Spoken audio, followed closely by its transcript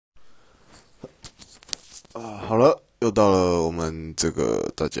好了，又到了我们这个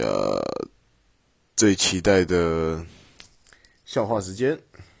大家最期待的笑话时间。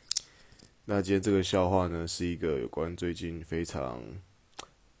那今天这个笑话呢，是一个有关最近非常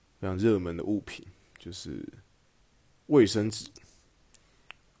热门的物品，就是卫生纸。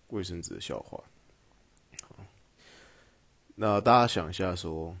卫生纸的笑话。那大家想一下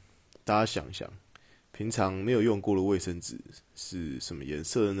说，大家想一想，平常没有用过的卫生纸是什么颜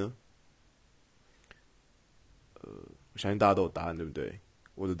色的呢？我相信大家都有答案，对不对？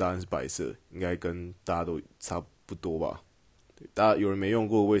我的答案是白色，应该跟大家都差不多吧？对，大家有人没用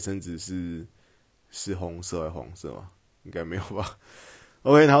过的卫生纸是红色还是黄色吗？应该没有吧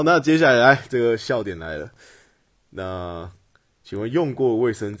？OK， 好，那接下来这个笑点来了。那请问用过的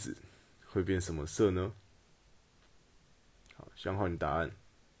卫生纸会变什么色呢？好，想好你答案，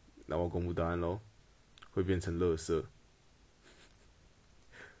那我公布答案喽。会变成垃圾。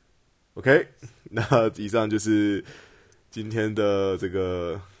OK，那以上就是今天的这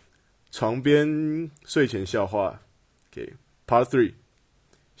个床边睡前笑话。OK，Part、3，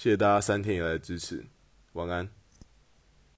谢谢大家3天以来的支持，晚安。